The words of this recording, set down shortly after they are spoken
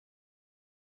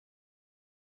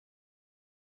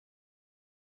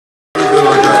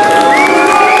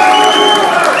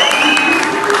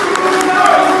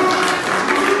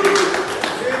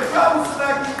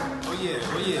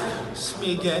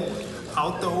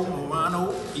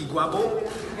Morano y Guapo.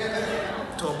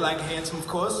 Tall, black, and handsome, of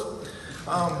course.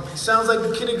 He sounds like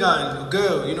the kindergarten, the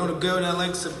girl, you know, the girl that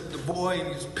likes the boy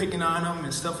and he's picking on him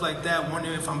and stuff like that,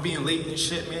 wondering if I'm being late and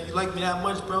shit, man. You like me that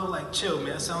much, bro? Like, chill,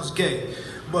 man. That sounds gay.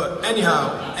 But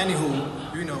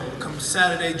anywho, you know, come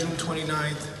Saturday, June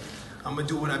 29th, I'm gonna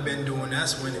do what I've been doing.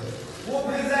 That's winning. Whoop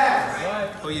his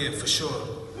ass. Oh yeah, for sure.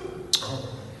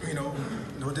 You know,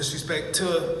 no disrespect to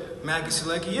Maciej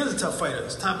Sulecki. He is a tough fighter.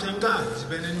 He's a top 10 guy. He's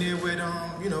been in there with,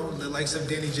 you know, the likes of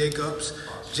Danny Jacobs,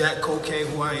 Jack Koke,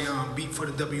 who I beat for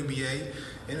the WBA.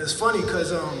 And it's funny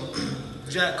because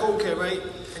Jack Koke, right,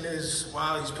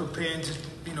 while he's preparing to,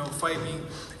 you know, fight me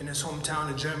in his hometown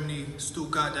of Germany,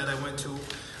 Stuttgart, that I went to,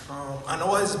 on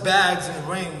all his bags in the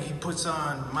ring, he puts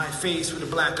on my face with a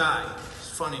black eye. It's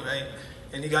funny, right?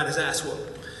 And he got his ass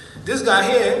whooped. This guy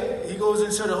here, he goes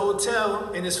into the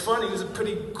hotel, and it's funny, it was a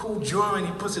pretty cool drawing.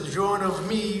 He puts a drawing of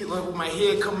me, like with my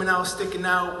hair coming out, sticking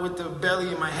out, with the belly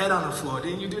and my head on the floor.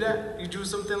 Didn't you do that? You drew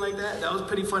something like that? That was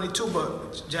pretty funny too,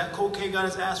 but Jack Koke got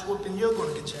his ass whooped, and you're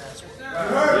gonna get your ass whooped.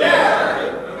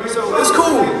 Yeah! So it's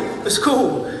cool. It's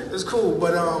cool. It's cool.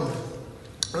 But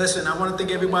listen, I want to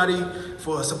thank everybody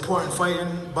for supporting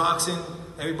fighting, boxing.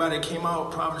 Everybody that came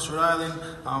out, Providence, Rhode Island.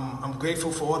 I'm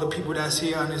grateful for all the people that's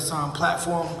here on this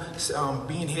platform,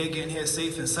 being here, getting here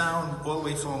safe and sound, all the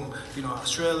way from, you know,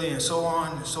 Australia and so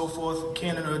on and so forth,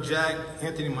 Canada, Jack,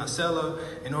 Anthony Marcella,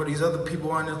 and all these other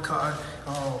people on the card.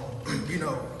 You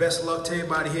know, best of luck to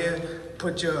everybody here.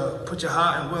 Put your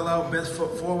heart and will out, best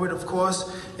foot forward, of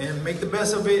course, and make the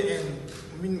best of it,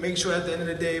 and make sure at the end of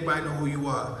the day, everybody know who you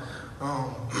are.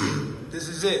 This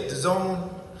is it, the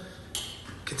zone.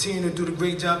 Continue to do the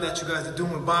great job that you guys are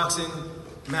doing with boxing,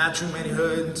 Matchroom, Eddie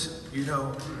Hoods, you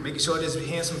know, making sure there's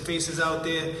handsome faces out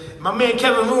there. My man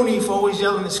Kevin Rooney for always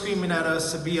yelling and screaming at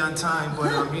us to be on time,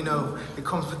 but you know, it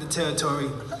comes with the territory.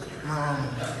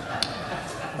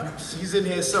 He's in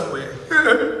here somewhere.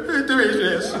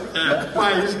 Demetrius.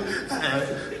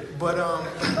 But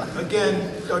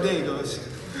again, oh, there he goes.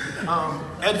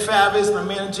 Ed Favis, my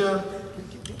manager,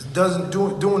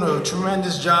 doing a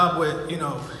tremendous job with, you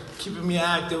know, keeping me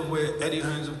active with Eddie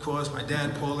Hearns, of course, my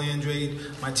dad, Paul Andrade,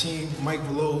 my team, Mike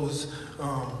Veloz,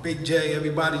 Big J,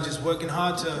 everybody just working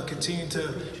hard to continue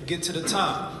to get to the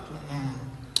top.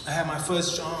 I had my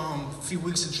first few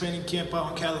weeks of training camp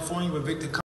out in California with Victor